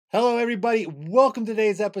Hello, everybody. Welcome to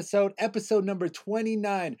today's episode number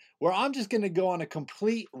 29, where I'm just going to go on a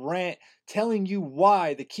complete rant telling you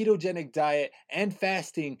why the ketogenic diet and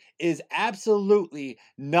fasting is absolutely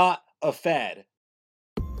not a fad.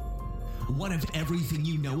 What if everything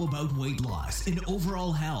you know about weight loss and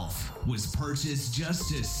overall health was purchased just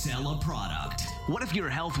to sell a product? What if your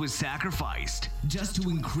health was sacrificed just to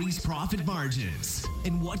increase profit margins?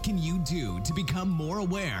 And what can you do to become more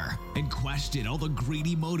aware and question all the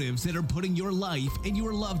greedy motives that are putting your life and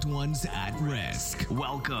your loved ones at risk?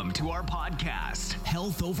 Welcome to our podcast,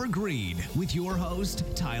 Health Over Greed, with your host,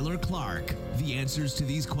 Tyler Clark. The answers to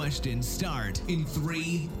these questions start in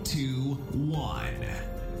 3, 2, 1.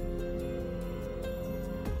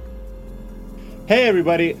 Hey,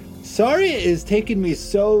 everybody. Sorry it is taking me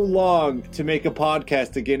so long to make a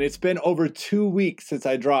podcast again. It's been over 2 weeks since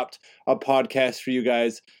I dropped a podcast for you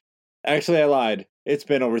guys. Actually, I lied. It's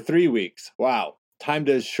been over 3 weeks. Wow. Time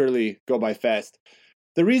does surely go by fast.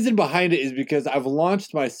 The reason behind it is because I've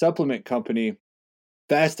launched my supplement company,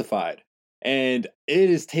 Fastified. And it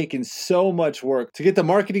has taken so much work to get the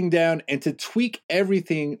marketing down and to tweak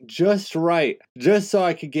everything just right, just so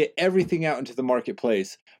I could get everything out into the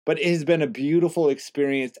marketplace. But it has been a beautiful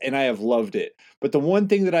experience and I have loved it. But the one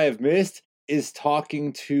thing that I have missed is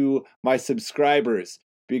talking to my subscribers,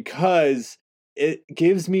 because it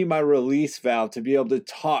gives me my release valve to be able to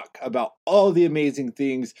talk about all the amazing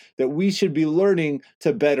things that we should be learning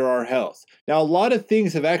to better our health. Now, a lot of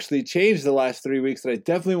things have actually changed the last 3 weeks that I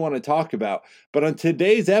definitely want to talk about. But on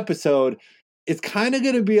today's episode, it's kind of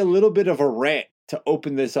going to be a little bit of a rant to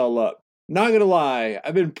open this all up. Not going to lie,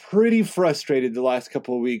 I've been pretty frustrated the last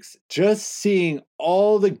couple of weeks just seeing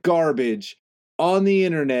all the garbage on the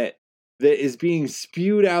internet that is being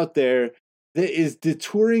spewed out there that is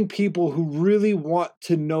detouring people who really want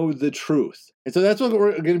to know the truth. And so that's what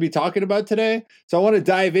we're going to be talking about today. So I want to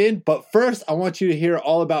dive in, but first I want you to hear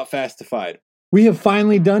all about Fastified. We have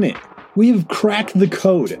finally done it. We have cracked the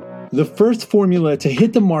code. The first formula to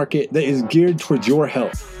hit the market that is geared towards your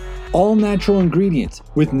health. All natural ingredients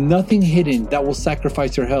with nothing hidden that will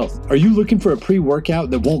sacrifice your health. Are you looking for a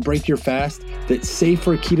pre-workout that won't break your fast, that's safe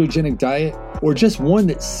for a ketogenic diet, or just one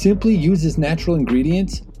that simply uses natural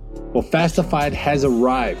ingredients? Well, Fastified has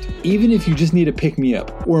arrived. Even if you just need a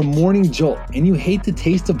pick-me-up or a morning jolt and you hate the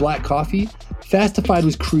taste of black coffee, Fastified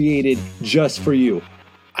was created just for you.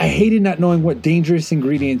 I hated not knowing what dangerous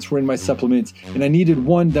ingredients were in my supplements, and I needed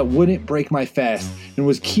one that wouldn't break my fast and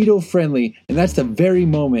was keto-friendly, and that's the very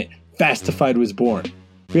moment Fastified was born.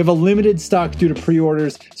 We have a limited stock due to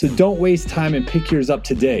pre-orders, so don't waste time and pick yours up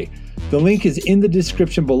today. The link is in the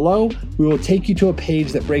description below. We will take you to a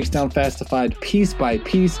page that breaks down Fastified piece by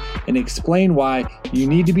piece and explain why you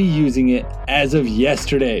need to be using it as of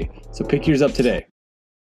yesterday. So pick yours up today.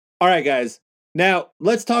 All right, guys. Now,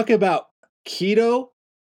 let's talk about keto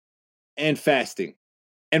and fasting.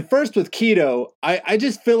 And first with keto, I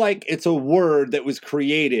just feel like it's a word that was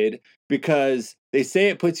created because they say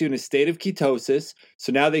it puts you in a state of ketosis.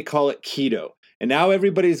 So now they call it keto. And now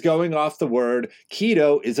everybody's going off the word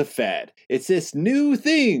keto is a fad. It's this new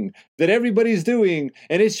thing that everybody's doing,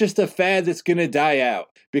 and it's just a fad that's going to die out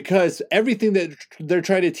because everything that they're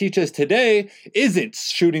trying to teach us today isn't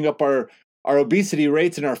shooting up our obesity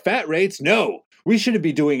rates and our fat rates. No, we shouldn't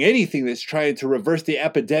be doing anything that's trying to reverse the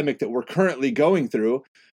epidemic that we're currently going through.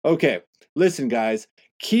 Okay, listen, guys,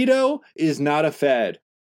 keto is not a fad.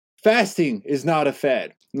 Fasting is not a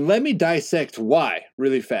fad. Let me dissect why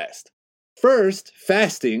really fast. First,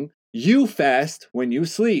 fasting, you fast when you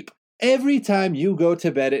sleep. Every time you go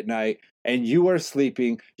to bed at night and you are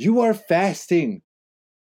sleeping, you are fasting.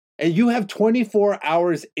 And you have 24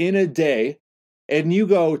 hours in a day, and you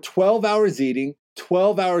go 12 hours eating,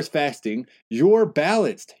 12 hours fasting, you're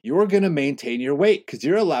balanced. You're going to maintain your weight because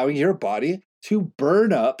you're allowing your body to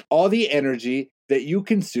burn up all the energy that you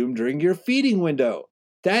consume during your feeding window.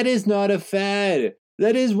 That is not a fad.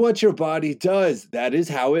 That is what your body does. That is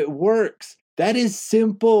how it works. That is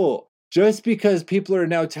simple. Just because people are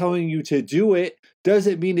now telling you to do it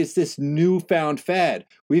doesn't mean it's this newfound fad.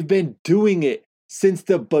 We've been doing it since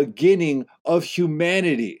the beginning of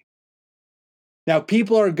humanity. Now,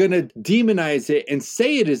 people are going to demonize it and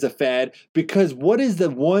say it is a fad because what is the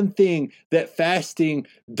one thing that fasting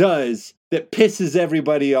does that pisses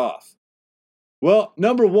everybody off? Well,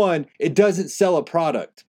 number one, it doesn't sell a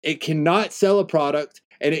product. It cannot sell a product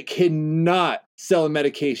and it cannot sell a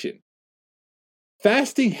medication.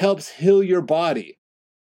 Fasting helps heal your body.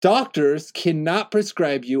 Doctors cannot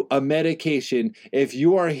prescribe you a medication if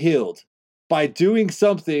you are healed by doing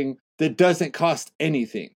something that doesn't cost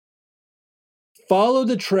anything. Follow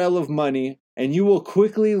the trail of money and you will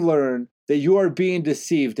quickly learn that you are being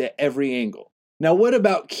deceived at every angle. Now, what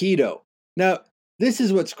about keto? Now, this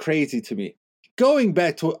is what's crazy to me. Going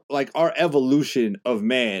back to like our evolution of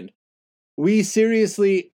man, we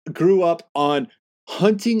seriously grew up on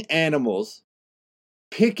hunting animals,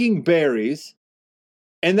 picking berries,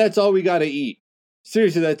 and that's all we got to eat.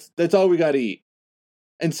 Seriously, that's all we got to eat.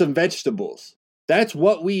 And some vegetables. That's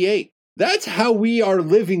what we ate. That's how we are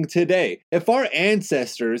living today. If our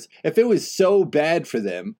ancestors, if it was so bad for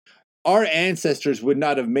them, our ancestors would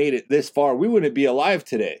not have made it this far. We wouldn't be alive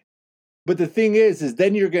today. But the thing is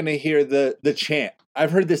then you're going to hear the chant. I've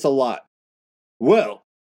heard this a lot. Well,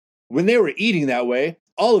 when they were eating that way,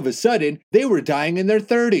 all of a sudden, they were dying in their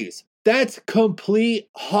 30s. That's complete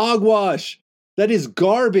hogwash. That is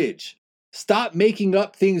garbage. Stop making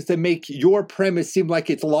up things that make your premise seem like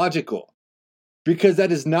it's logical. Because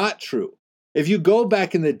that is not true. If you go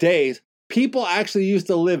back in the days, people actually used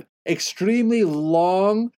to live extremely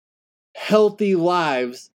long, healthy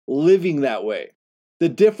lives living that way. The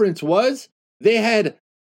difference was they had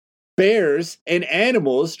bears and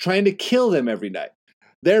animals trying to kill them every night.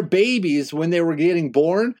 Their babies, when they were getting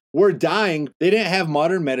born, were dying. They didn't have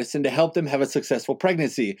modern medicine to help them have a successful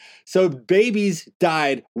pregnancy. So babies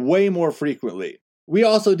died way more frequently. We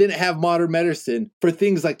also didn't have modern medicine for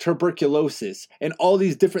things like tuberculosis and all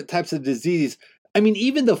these different types of disease. I mean,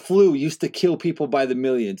 even the flu used to kill people by the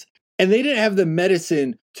millions. And they didn't have the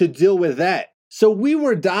medicine to deal with that. So we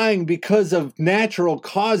were dying because of natural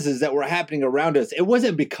causes that were happening around us. It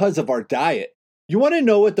wasn't because of our diet. You want to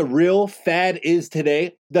know what the real fad is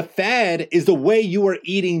today? The fad is the way you are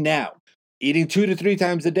eating now. Eating 2 to 3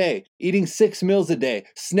 times a day, eating 6 meals a day,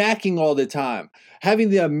 snacking all the time, having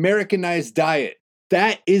the Americanized diet.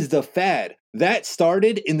 That is the fad. That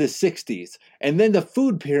started in the 60s. And then the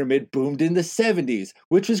food pyramid boomed in the 70s,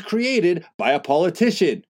 which was created by a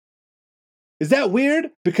politician. Is that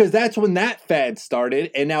weird? Because that's when that fad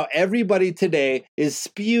started, and now everybody today is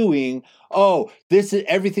spewing, oh,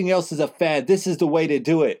 everything else is a fad. This is the way to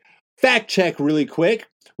do it. Fact check really quick.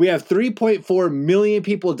 We have 3.4 million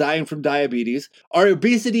people dying from diabetes. Our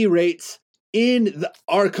obesity rates in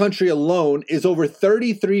our country alone is over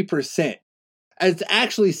 33%. It's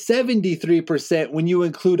actually 73% when you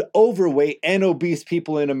include overweight and obese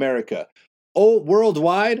people in America.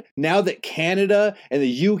 Worldwide, now that Canada and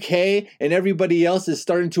the UK and everybody else is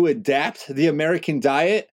starting to adapt the American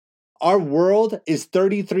diet, our world is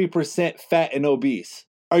 33% fat and obese.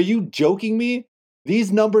 Are you joking me?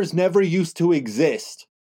 These numbers never used to exist.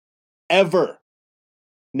 Ever.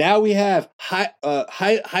 Now we have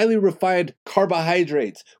highly refined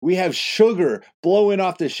carbohydrates. We have sugar blowing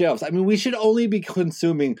off the shelves. I mean, we should only be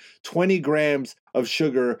consuming 20 grams of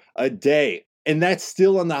sugar a day. And that's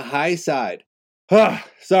still on the high side.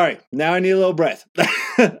 Sorry, now I need a little breath.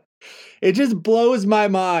 It just blows my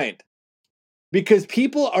mind. Because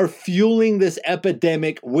people are fueling this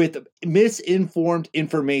epidemic with misinformed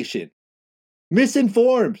information.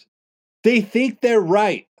 Misinformed. They think they're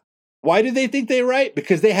right. Why do they think they're right?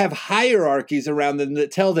 Because they have hierarchies around them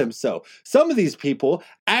that tell them so. Some of these people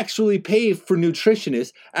actually pay for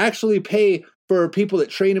nutritionists, actually pay for people that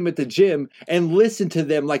train them at the gym and listen to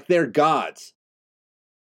them like they're gods.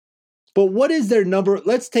 But what is their number?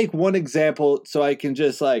 Let's take one example so I can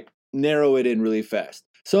just narrow it in really fast.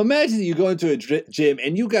 So imagine that you go into a gym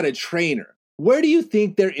and you got a trainer. Where do you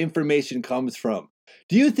think their information comes from?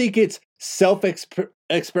 Do you think it's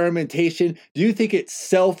self-experimentation? Do you think it's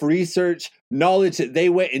self-research, knowledge that they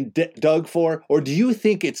went and dug for? Or do you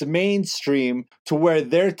think it's mainstream to where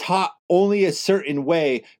they're taught only a certain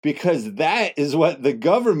way because that is what the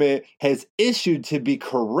government has issued to be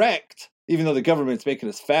correct, even though the government's making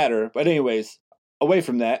us fatter? But anyways, away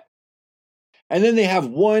from that. And then they have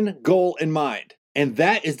one goal in mind, and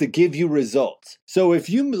that is to give you results. So if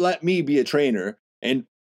you let me be a trainer and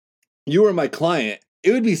you are my client,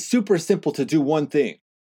 it would be super simple to do one thing.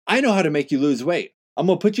 I know how to make you lose weight. I'm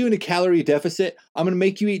going to put you in a calorie deficit. I'm going to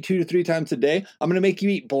make you eat 2 to 3 times a day. I'm going to make you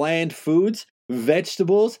eat bland foods,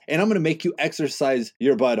 vegetables, and I'm going to make you exercise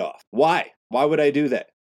your butt off. Why? Why would I do that?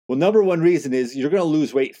 Well, number one reason is you're going to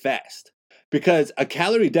lose weight fast. Because a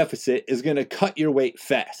calorie deficit is going to cut your weight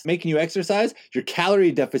fast. Making you exercise, your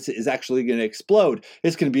calorie deficit is actually going to explode.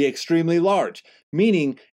 It's going to be extremely large.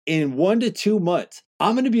 Meaning, in 1 to 2 months,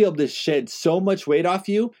 I'm going to be able to shed so much weight off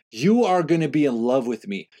you, you are going to be in love with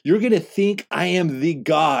me. You're going to think I am the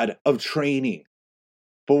god of training.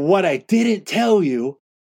 But what I didn't tell you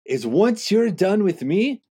is once you're done with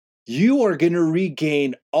me, you are going to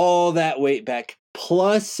regain all that weight back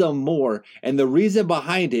plus some more. And the reason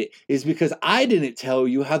behind it is because I didn't tell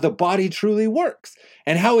you how the body truly works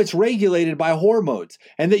and how it's regulated by hormones,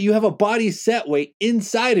 and that you have a body set weight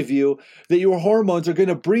inside of you that your hormones are going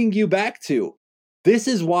to bring you back to. This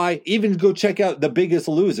is why, even go check out The Biggest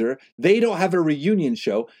Loser, they don't have a reunion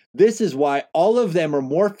show. This is why all of them are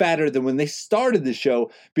more fatter than when they started the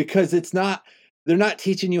show, because they're not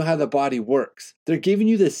teaching you how the body works. They're giving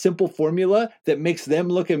you this simple formula that makes them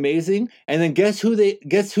look amazing, and then guess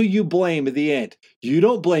who you blame at the end? You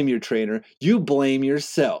don't blame your trainer, you blame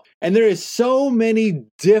yourself. And there is so many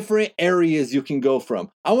different areas you can go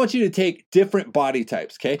from. I want you to take different body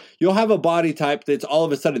types, okay? You'll have a body type that's all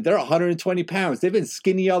of a sudden, they're 120 pounds. They've been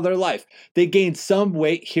skinny all their life. They gained some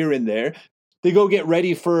weight here and there. They go get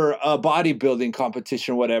ready for a bodybuilding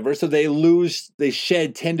competition or whatever. So they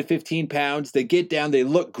shed 10 to 15 pounds. They get down, they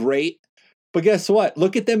look great. But guess what?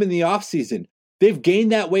 Look at them in the off season. They've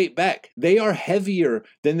gained that weight back. They are heavier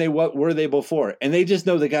than were they before. And they just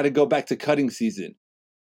know they got to go back to cutting season.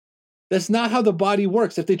 That's not how the body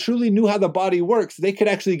works. If they truly knew how the body works, they could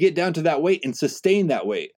actually get down to that weight and sustain that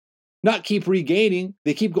weight. Not keep regaining,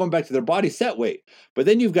 they keep going back to their body set weight. But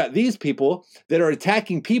then you've got these people that are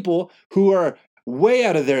attacking people who are way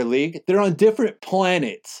out of their league. They're on different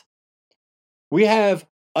planets. We have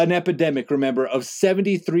an epidemic, remember, of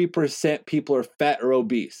 73% people are fat or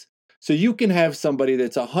obese. So you can have somebody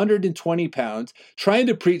that's 120 pounds trying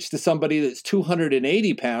to preach to somebody that's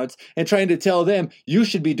 280 pounds and trying to tell them you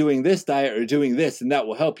should be doing this diet or doing this and that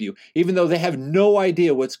will help you, even though they have no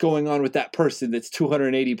idea what's going on with that person that's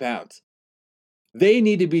 280 pounds. They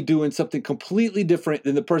need to be doing something completely different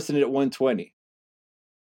than the person at 120.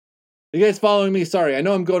 You guys following me? Sorry, I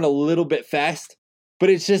know I'm going a little bit fast, but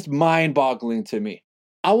it's just mind-boggling to me.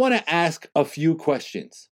 I want to ask a few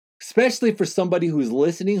questions, especially for somebody who's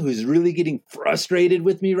listening, who's really getting frustrated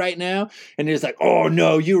with me right now, and is like, oh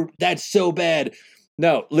no, that's so bad.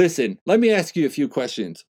 No, listen, let me ask you a few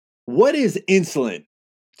questions. What is insulin?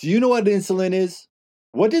 Do you know what insulin is?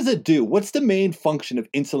 What does it do? What's the main function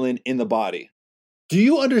of insulin in the body? Do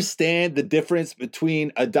you understand the difference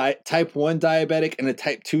between a type 1 diabetic and a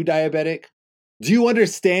type 2 diabetic? Do you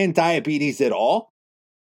understand diabetes at all?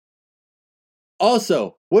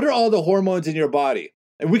 Also, what are all the hormones in your body?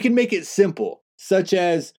 And we can make it simple, such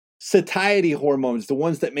as satiety hormones, the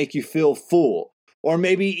ones that make you feel full, or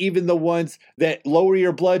maybe even the ones that lower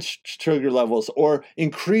your blood sugar levels or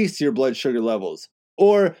increase your blood sugar levels.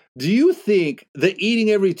 Or do you think that eating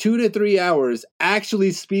every 2 to 3 hours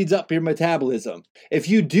actually speeds up your metabolism? If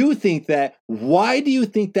you do think that, why do you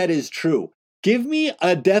think that is true? Give me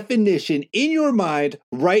a definition in your mind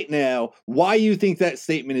right now why you think that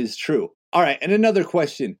statement is true. All right, and another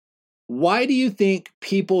question. Why do you think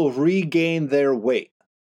people regain their weight?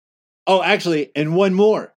 Oh, actually, and one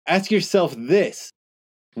more. Ask yourself this.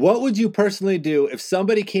 What would you personally do if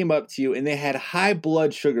somebody came up to you and they had high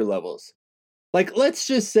blood sugar levels? Like, let's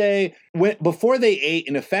just say before they ate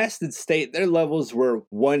in a fasted state, their levels were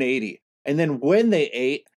 180. And then when they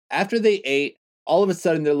ate, after they ate, all of a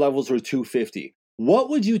sudden their levels were 250. What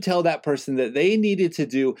would you tell that person that they needed to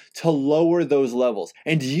do to lower those levels?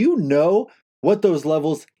 And do you know what those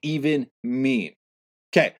levels even mean?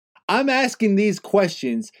 Okay, I'm asking these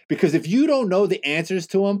questions because if you don't know the answers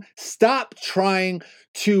to them, stop trying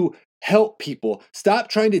to help people. Stop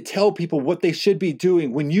trying to tell people what they should be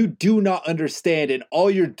doing when you do not understand and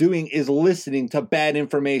all you're doing is listening to bad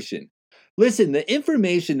information. Listen, the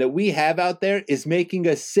information that we have out there is making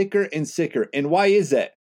us sicker and sicker. And why is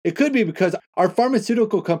that? It could be because our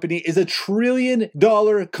pharmaceutical company is $1 trillion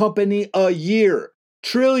company a year.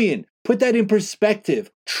 Trillion. Put that in perspective.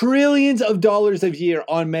 Trillions of dollars a year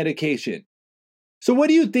on medication. So what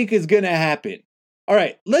do you think is going to happen? All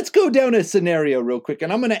right, let's go down a scenario real quick,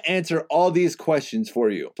 and I'm going to answer all these questions for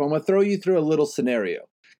you. So I'm going to throw you through a little scenario.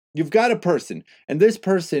 You've got a person, and this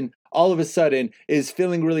person all of a sudden is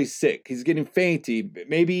feeling really sick. He's getting fainty,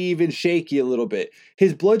 maybe even shaky a little bit.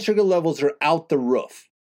 His blood sugar levels are out the roof,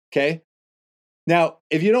 okay? Now,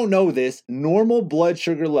 if you don't know this, normal blood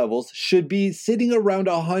sugar levels should be sitting around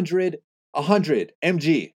 100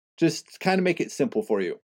 mg. Just kind of make it simple for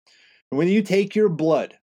you. When you take your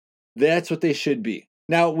blood, that's what they should be.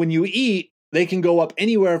 Now, when you eat, they can go up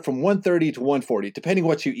anywhere from 130 to 140, depending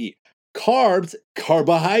what you eat. Carbs,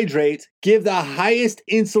 carbohydrates, give the highest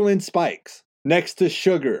insulin spikes next to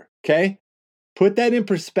sugar, okay? Put that in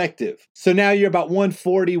perspective. So now you're about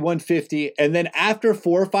 140, 150, and then after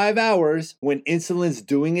 4 or 5 hours, when insulin's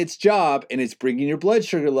doing its job and it's bringing your blood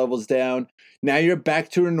sugar levels down, now you're back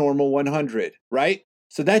to a normal 100, right?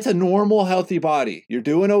 So that's a normal, healthy body. You're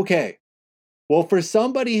doing okay. Well, for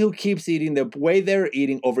somebody who keeps eating the way they're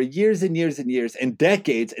eating over years and years and years and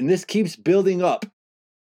decades, and this keeps building up,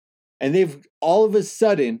 and they've all of a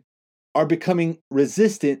sudden are becoming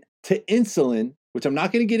resistant to insulin, which I'm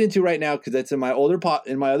not going to get into right now because that's in my other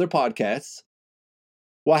podcasts.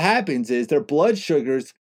 What happens is their blood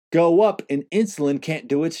sugars go up and insulin can't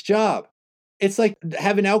do its job. It's like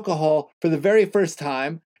having alcohol for the very first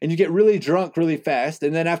time and you get really drunk really fast.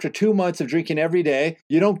 And then after 2 months of drinking every day,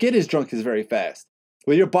 you don't get as drunk as very fast.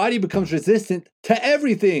 Well, your body becomes resistant to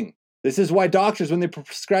everything. This is why doctors, when they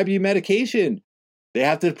prescribe you medication, they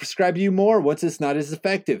have to prescribe you more once it's not as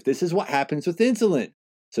effective. This is what happens with insulin.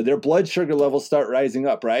 So their blood sugar levels start rising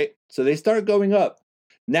up, right? So they start going up.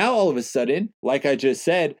 Now, all of a sudden, like I just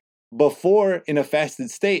said, before in a fasted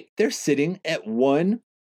state, they're sitting at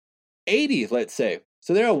 180, let's say.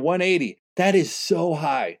 So they're at 180. That is so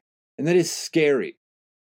high, and that is scary.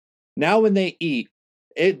 Now when they eat,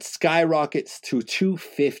 it skyrockets to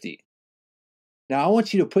 250. Now I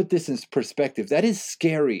want you to put this in perspective. That is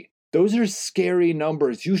scary. Those are scary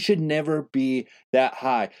numbers. You should never be that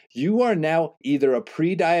high. You are now either a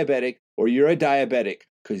pre-diabetic or you're a diabetic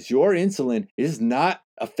because your insulin is not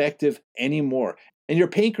effective anymore. And your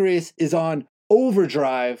pancreas is on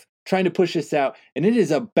overdrive trying to push this out, and it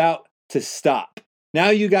is about to stop. Now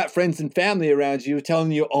you got friends and family around you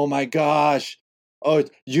telling you, oh my gosh, oh,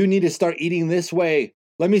 you need to start eating this way.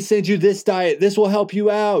 Let me send you this diet. This will help you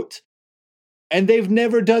out. And they've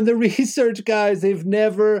never done the research, guys. They've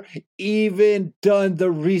never even done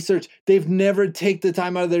the research. They've never taken the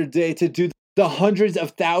time out of their day to do the hundreds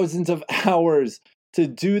of thousands of hours to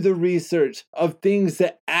do the research of things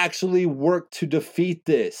that actually work to defeat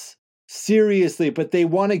this. Seriously, but they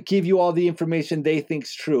want to give you all the information they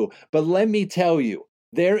think's true. But let me tell you,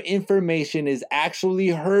 their information is actually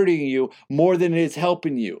hurting you more than it is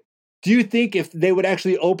helping you. Do you think if they would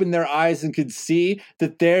actually open their eyes and could see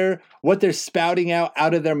that what they're spouting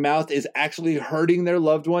out of their mouth is actually hurting their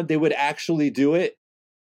loved one, they would actually do it?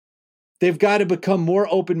 They've got to become more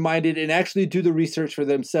open-minded and actually do the research for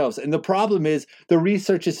themselves. And the problem is the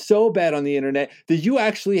research is so bad on the internet that you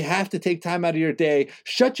actually have to take time out of your day,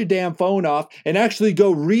 shut your damn phone off, and actually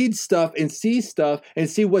go read stuff and see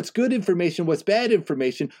what's good information, what's bad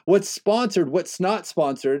information, what's sponsored, what's not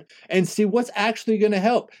sponsored, and see what's actually going to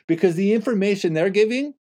help. Because the information they're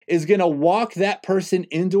giving is going to walk that person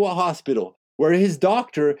into a hospital where his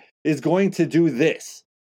doctor is going to do this.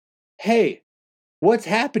 Hey, what's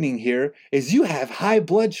happening here is you have high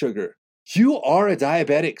blood sugar. You are a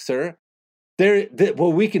diabetic, sir.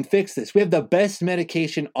 Well, we can fix this. We have the best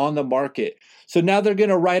medication on the market. So now they're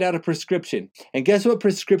going to write out a prescription. And guess what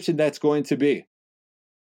prescription that's going to be?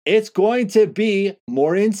 It's going to be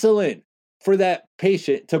more insulin for that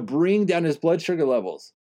patient to bring down his blood sugar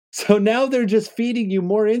levels. So now they're just feeding you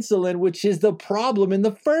more insulin, which is the problem in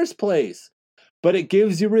the first place. But it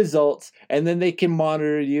gives you results, and then they can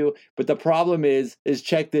monitor you. But the problem is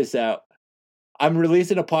check this out. I'm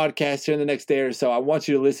releasing a podcast here in the next day or so. I want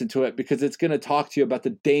you to listen to it because it's going to talk to you about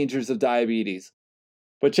the dangers of diabetes.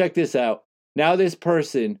 But check this out. Now this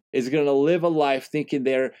person is going to live a life thinking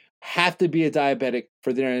they have to be a diabetic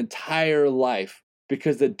for their entire life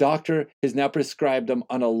because the doctor has now prescribed them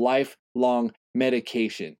on a lifelong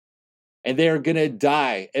medication. And they are going to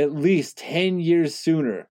die at least 10 years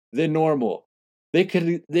sooner than normal. They're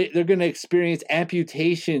going to experience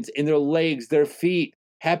amputations in their legs, their feet.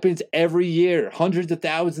 Happens every year, hundreds of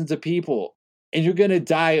thousands of people. And you're going to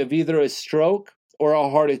die of either a stroke or a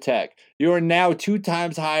heart attack. You are now 2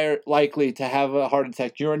 times higher likely to have a heart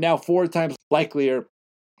attack. You are now 4 times likelier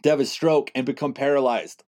to have a stroke and become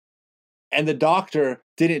paralyzed. And the doctor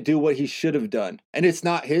didn't do what he should have done. And it's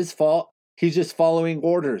not his fault. He's just following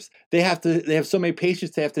orders. They have so many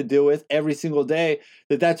patients they have to deal with every single day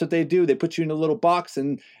that's what they do. They put you in a little box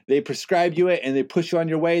and they prescribe you it and they push you on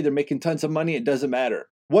your way. They're making tons of money. It doesn't matter.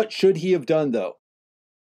 What should he have done though?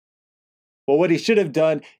 Well, what he should have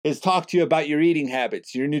done is talk to you about your eating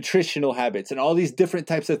habits, your nutritional habits, and all these different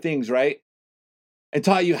types of things, right? And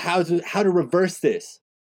taught you how to reverse this.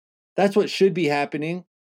 That's what should be happening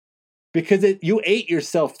because you ate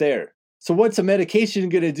yourself there. So what's a medication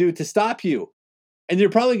going to do to stop you? And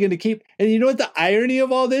you're probably going to keep, and you know what the irony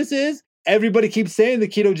of all this is? Everybody keeps saying the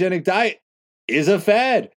ketogenic diet is a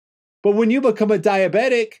fad. But when you become a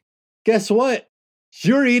diabetic, guess what?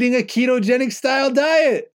 You're eating a ketogenic style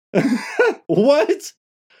diet. What?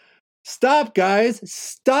 Stop, guys.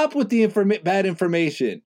 Stop with the bad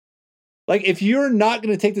information. Like if you're not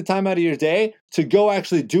going to take the time out of your day to go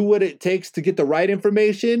actually do what it takes to get the right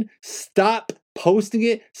information, stop posting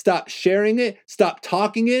it, stop sharing it, stop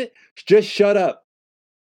talking it, just shut up.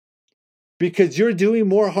 because you're doing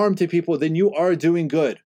more harm to people than you are doing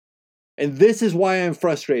good. And this is why I'm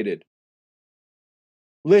frustrated.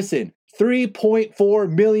 Listen,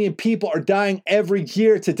 3.4 million people are dying every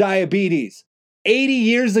year to diabetes. 80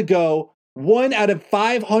 years ago, 1 out of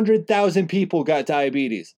 500,000 people got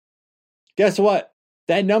diabetes. Guess what?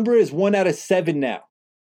 That number is 1 out of 7 now.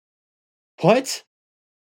 What?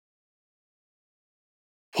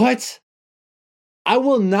 What? I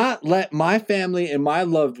will not let my family and my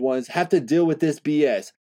loved ones have to deal with this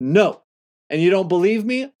BS. No. And you don't believe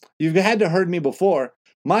me? You've had to heard me before.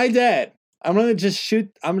 My dad, I'm just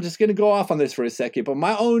going to go off on this for a second, but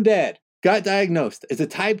my own dad got diagnosed as a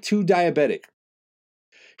type 2 diabetic.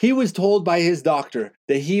 He was told by his doctor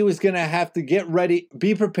that he was going to have to get ready,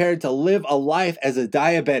 be prepared to live a life as a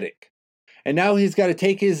diabetic. And now he's got to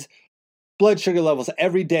take his blood sugar levels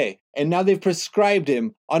every day. And now they've prescribed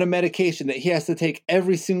him on a medication that he has to take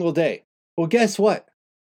every single day. Well, guess what?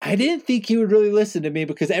 I didn't think he would really listen to me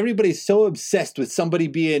because everybody's so obsessed with somebody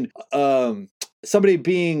being a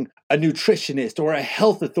nutritionist or a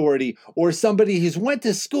health authority or somebody who's went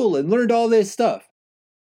to school and learned all this stuff.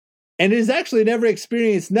 And has actually never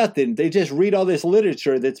experienced nothing. They just read all this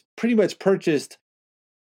literature that's pretty much purchased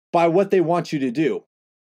by what they want you to do.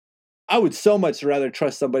 I would so much rather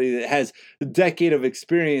trust somebody that has a decade of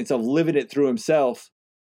experience of living it through himself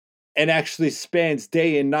and actually spends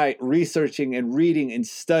day and night researching and reading and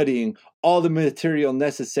studying all the material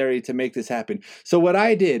necessary to make this happen. So what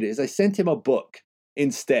I did is I sent him a book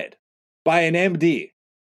instead by an MD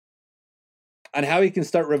on how he can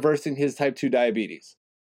start reversing his type 2 diabetes.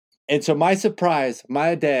 And to my surprise,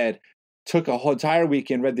 my dad took a whole entire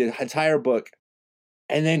weekend, read the entire book,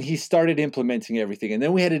 and then he started implementing everything. And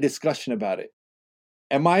then we had a discussion about it.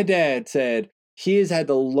 And my dad said he has had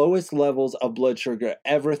the lowest levels of blood sugar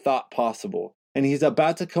ever thought possible. And he's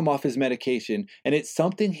about to come off his medication. And it's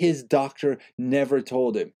something his doctor never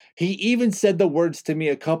told him. He even said the words to me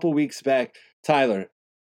a couple weeks back, Tyler,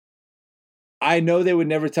 I know they would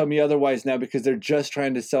never tell me otherwise now because they're just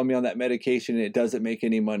trying to sell me on that medication and it doesn't make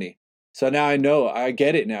any money. So now I know, I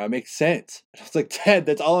get it now. It makes sense. I was like, Dad,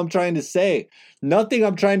 that's all I'm trying to say. Nothing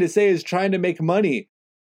I'm trying to say is trying to make money.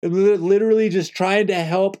 I'm literally just trying to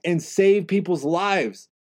help and save people's lives.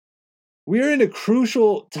 We're in a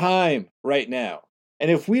crucial time right now.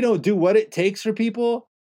 And if we don't do what it takes for people,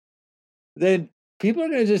 then people are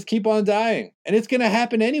going to just keep on dying. And it's going to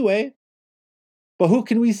happen anyway. But who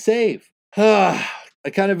can we save? I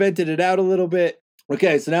kind of vented it out a little bit.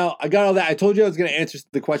 Okay, so now I got all that. I told you I was going to answer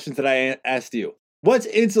the questions that I asked you. What's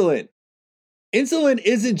insulin? Insulin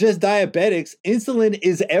isn't just diabetics. Insulin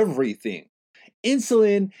is everything.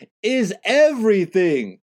 Insulin is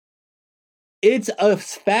everything. It's a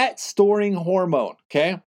fat storing hormone,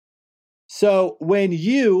 okay? So when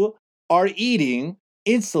you are eating,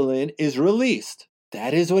 insulin is released.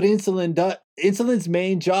 That is what insulin does. Insulin's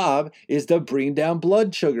main job is to bring down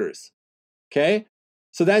blood sugars, okay?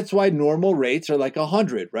 So that's why normal rates are like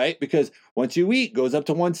 100, right? Because once you eat, goes up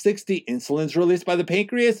to 160, insulin's released by the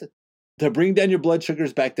pancreas to bring down your blood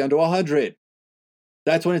sugars back down to 100.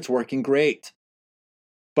 That's when it's working great.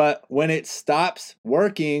 But when it stops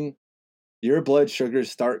working, your blood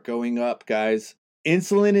sugars start going up, guys.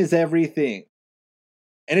 Insulin is everything.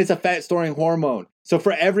 And it's a fat storing hormone. So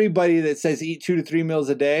for everybody that says eat 2 to 3 meals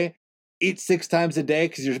a day, eat 6 times a day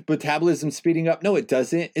because your metabolism's speeding up. No, it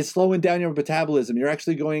doesn't. It's slowing down your metabolism. You're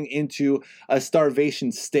actually going into a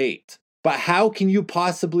starvation state. But how can you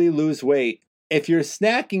possibly lose weight if you're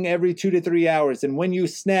snacking every 2 to 3 hours? And when you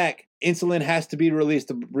snack, insulin has to be released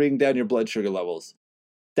to bring down your blood sugar levels.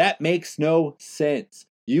 That makes no sense.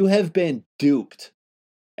 You have been duped.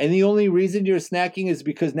 And the only reason you're snacking is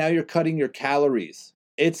because now you're cutting your calories.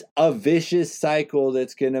 It's a vicious cycle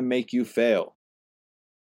that's going to make you fail.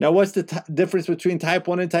 Now, what's the difference between type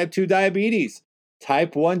 1 and type 2 diabetes?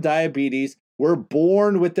 Type 1 diabetes were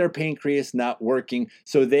born with their pancreas not working,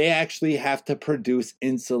 so they actually have to produce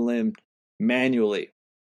insulin manually.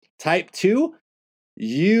 Type 2,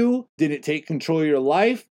 you didn't take control of your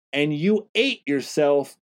life and you ate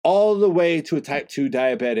yourself all the way to a type 2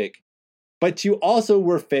 diabetic. But you also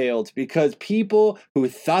were failed because people who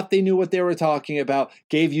thought they knew what they were talking about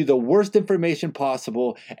gave you the worst information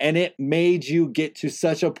possible, and it made you get to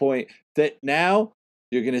such a point that now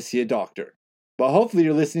you're going to see a doctor. But hopefully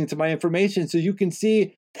you're listening to my information so you can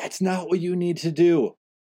see that's not what you need to do.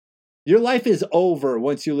 Your life is over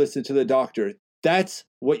once you listen to the doctor. That's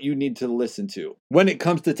what you need to listen to when it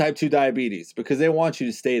comes to type 2 diabetes because they want you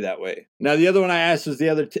to stay that way. Now, the other one I asked was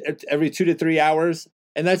every 2 to 3 hours.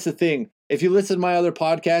 And that's the thing. If you listen to my other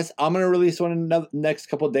podcast, I'm going to release one in the next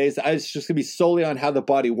couple of days. It's just going to be solely on how the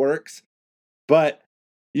body works. But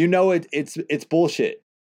you know it's bullshit.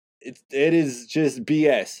 It is just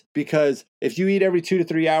BS, because if you eat every 2 to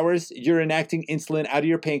 3 hours, you're enacting insulin out of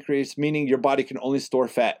your pancreas, meaning your body can only store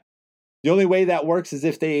fat. The only way that works is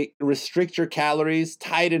if they restrict your calories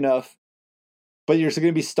tight enough, but you're going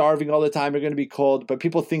to be starving all the time. You're going to be cold. But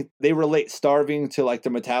people think they relate starving to like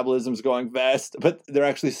their metabolism's going fast, but they're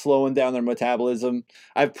actually slowing down their metabolism.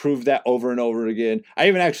 I've proved that over and over again. I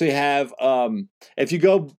even actually have, if you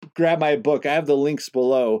go grab my book, I have the links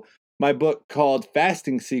below. My book called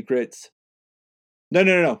Fasting Secrets.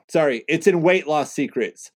 No. Sorry. It's in Weight Loss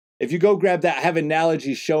Secrets. If you go grab that, I have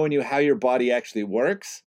analogies showing you how your body actually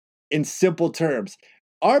works in simple terms.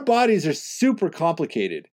 Our bodies are super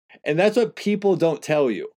complicated. And that's what people don't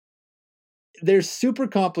tell you. They're super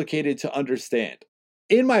complicated to understand.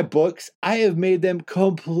 In my books, I have made them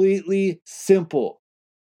completely simple.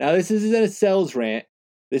 Now, this isn't a sales rant.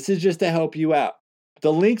 This is just to help you out.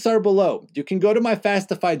 The links are below. You can go to my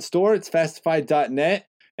Fastified store. It's fastified.net.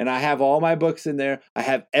 And I have all my books in there. I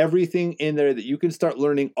have everything in there that you can start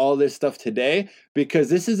learning all this stuff today, because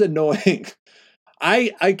this is annoying.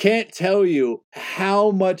 I can't tell you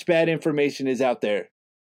how much bad information is out there.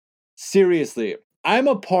 Seriously, I'm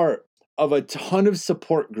a part of a ton of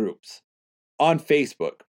support groups on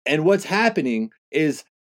Facebook. And what's happening is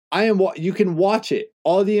you can watch it,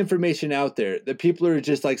 all the information out there that people are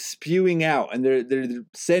just like spewing out, and they're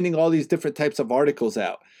sending all these different types of articles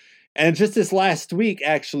out. And just this last week,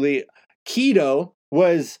 actually, keto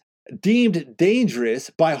was deemed dangerous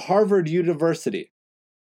by Harvard University.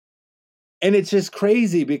 And it's just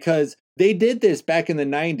crazy because they did this back in the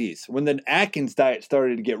 90s when the Atkins diet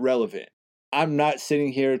started to get relevant. I'm not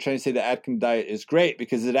sitting here trying to say the Atkins diet is great,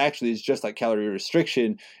 because it actually is just like calorie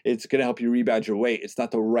restriction. It's going to help you rebound your weight. It's not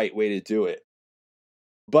the right way to do it.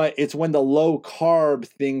 But it's when the low carb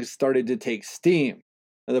things started to take steam.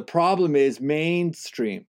 Now, the problem is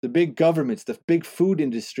mainstream, the big governments, the big food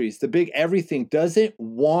industries, the big everything doesn't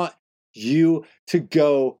want you to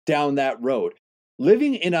go down that road.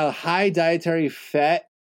 Living in a high dietary fat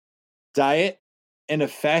diet and a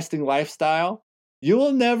fasting lifestyle, you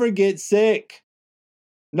will never get sick.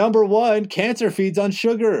 Number one, cancer feeds on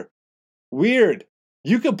sugar. Weird.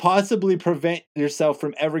 You could possibly prevent yourself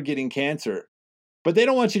from ever getting cancer. But they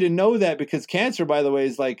don't want you to know that, because cancer, by the way,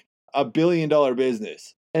 is like $1 billion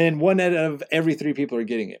business. And 1 out of every 3 people are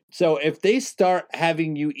getting it. So if they start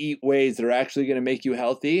having you eat ways that are actually going to make you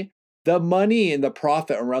healthy, the money and the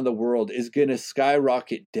profit around the world is going to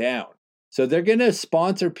skyrocket down. So they're going to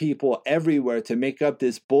sponsor people everywhere to make up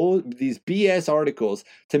these BS articles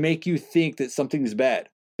to make you think that something's bad.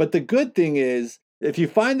 But the good thing is, if you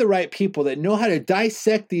find the right people that know how to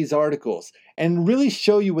dissect these articles and really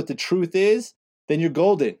show you what the truth is, then you're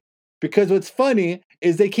golden. Because what's funny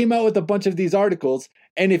is they came out with a bunch of these articles,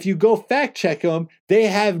 and if you go fact check them, they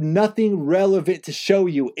have nothing relevant to show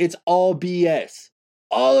you. It's all BS.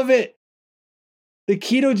 All of it. The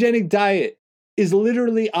ketogenic diet is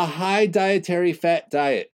literally a high dietary fat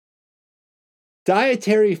diet.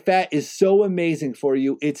 Dietary fat is so amazing for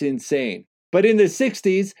you, it's insane. But in the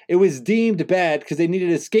 60s, it was deemed bad because they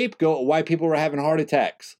needed a scapegoat of why people were having heart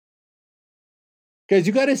attacks. Guys,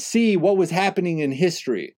 you got to see what was happening in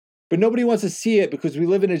history. But nobody wants to see it, because we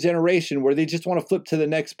live in a generation where they just want to flip to the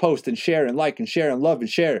next post and share and like and share and love and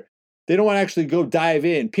share. They don't want to actually go dive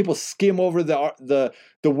in. People skim over the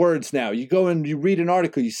words now. You go and you read an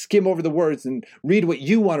article, you skim over the words and read what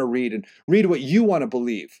you want to read and read what you want to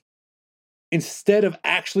believe, instead of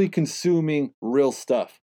actually consuming real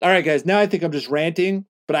stuff. All right, guys, now I think I'm just ranting,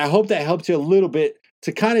 but I hope that helps you a little bit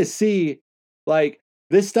to kind of see, like,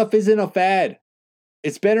 this stuff isn't a fad.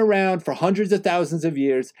 It's been around for hundreds of thousands of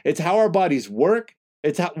years. It's how our bodies work.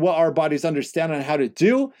 It's what our bodies understand on how to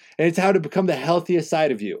do, and it's how to become the healthiest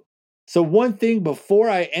side of you. So one thing before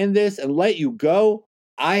I end this and let you go,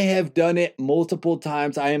 I have done it multiple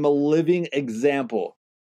times. I am a living example.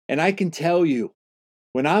 And I can tell you,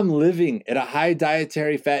 when I'm living at a high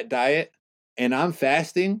dietary fat diet and I'm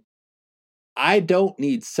fasting, I don't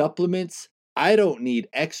need supplements. I don't need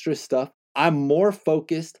extra stuff. I'm more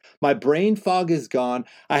focused. My brain fog is gone.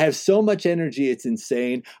 I have so much energy, it's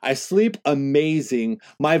insane. I sleep amazing.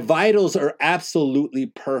 My vitals are absolutely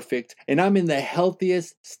perfect. And I'm in the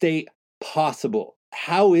healthiest state possible.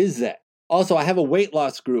 How is that? Also, I have a weight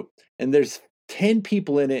loss group, and there's 10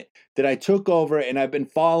 people in it that I took over, and I've been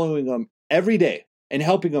following them every day and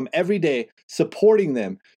helping them every day, supporting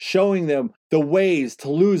them, showing them the ways to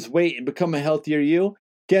lose weight and become a healthier you.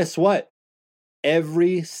 Guess what?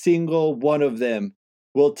 Every single one of them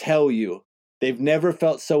will tell you they've never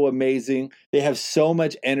felt so amazing. They have so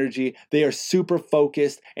much energy. They are super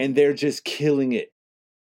focused, and they're just killing it.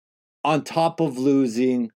 on top of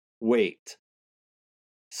losing weight.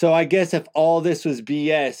 So I guess if all this was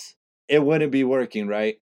BS, it wouldn't be working,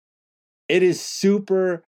 right? It is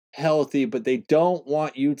super healthy, but they don't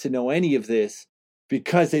want you to know any of this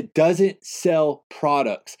because it doesn't sell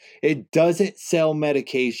products. It doesn't sell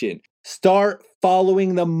medication. Start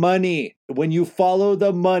following the money. When you follow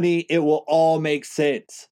the money, it will all make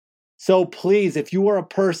sense. So please, if you are a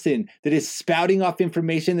person that is spouting off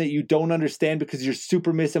information that you don't understand because you're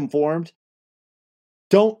super misinformed,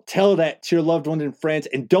 don't tell that to your loved ones and friends,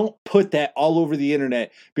 and don't put that all over the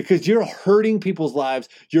internet because you're hurting people's lives,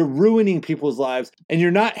 you're ruining people's lives, and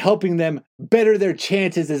you're not helping them better their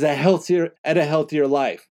chances at a healthier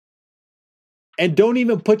life. And don't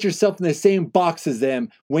even put yourself in the same box as them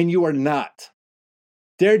when you are not.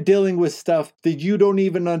 They're dealing with stuff that you don't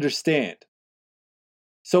even understand.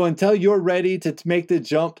 So until you're ready to make the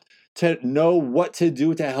jump to know what to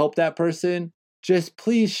do to help that person, just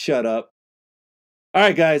please shut up. All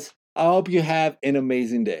right, guys, I hope you have an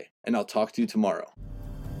amazing day, and I'll talk to you tomorrow.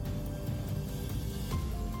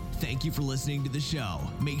 Thank you for listening to the show.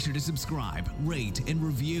 Make sure to subscribe, rate, and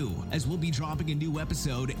review, as we'll be dropping a new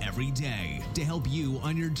episode every day to help you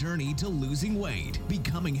on your journey to losing weight,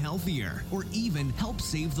 becoming healthier, or even help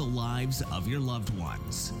save the lives of your loved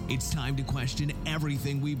ones. It's time to question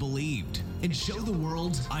everything we believed and show the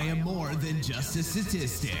world I am more than just a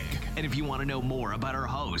statistic. And if you want to know more about our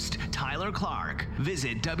host, Tyler Clark,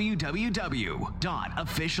 visit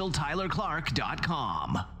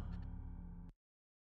www.officialtylerclark.com.